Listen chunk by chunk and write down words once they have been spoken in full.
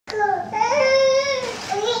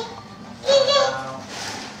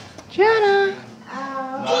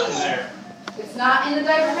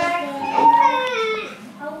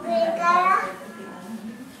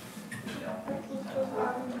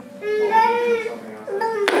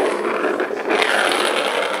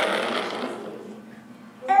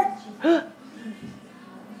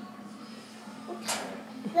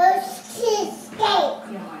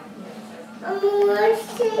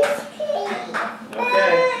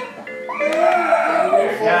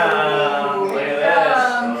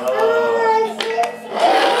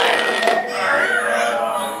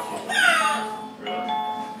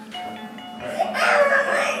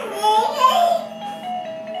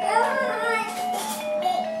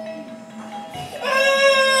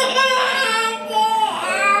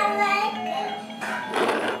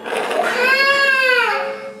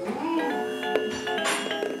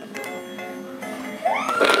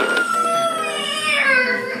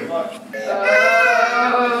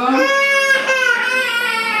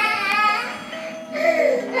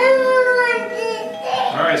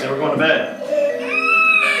Alright, so we're going to bed.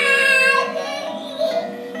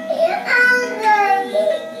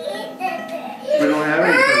 We don't have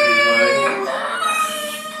any cookies, buddy.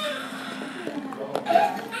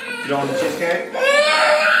 You don't want the cheesecake?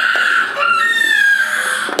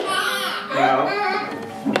 No.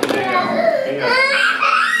 There you go. Here you go.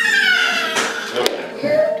 Okay.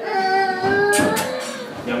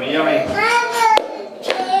 Yummy, yummy.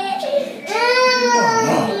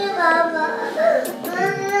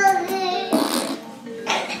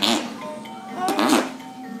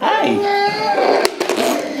 Hey.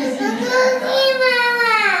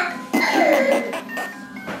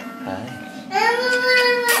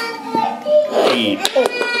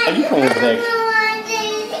 Are you playing with Vic?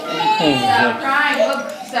 Stop crying. Look,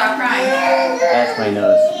 stop crying. That's my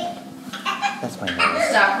nose. That's my nose.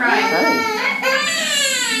 Stop crying. Hi.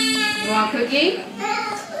 You want a cookie?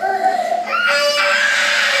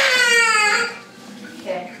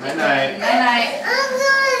 Okay. Night night. Night night.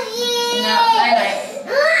 No, night night.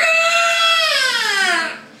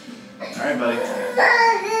 Alright, buddy.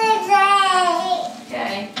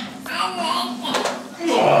 Okay.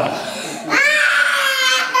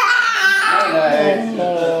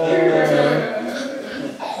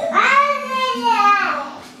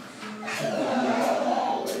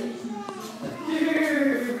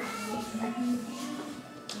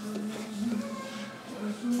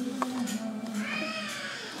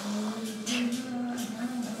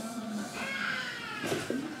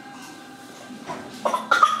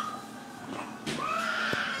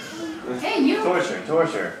 Hey, you. Torture,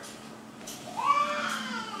 torture.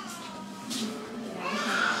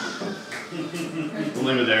 We'll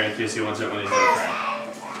leave it there in case he wants it when he's done crying.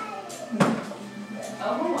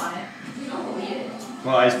 Oh, we'll want it. We don't believe it.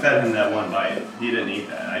 Well, I fed him that one bite. He didn't eat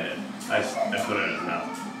that. I did. I put it in his mouth.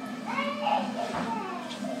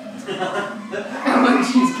 I want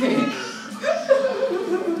cheesecake.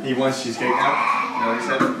 He wants cheesecake now? You know what he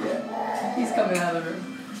said? Yeah. He's coming out of the room.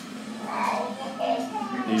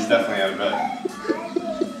 He's definitely out of bed.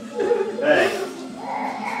 Hey.